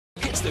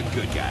It's the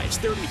Good Guys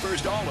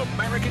 31st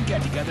All-American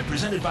Get-Together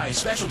presented by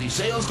Specialty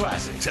Sales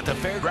Classics at the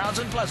Fairgrounds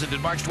in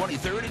Pleasanton, March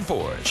 23rd and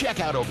 4th. Check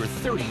out over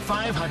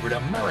 3,500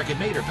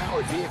 American-made or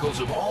powered vehicles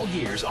of all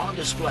years on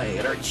display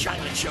at our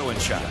giant show and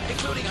shine,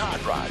 including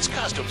hot rods,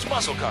 customs,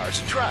 muscle cars,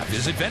 and trucks.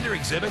 Visit vendor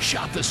exhibit,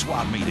 shop the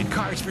swap meet, and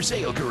cars for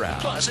sale corral.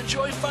 Plus,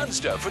 enjoy fun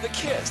stuff for the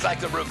kids like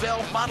the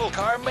Revell model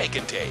car make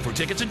and take. For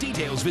tickets and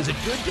details, visit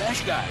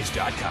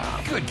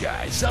good-guys.com. Good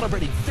Guys,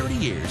 celebrating 30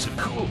 years of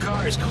cool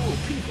cars, cool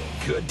people,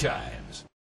 good times.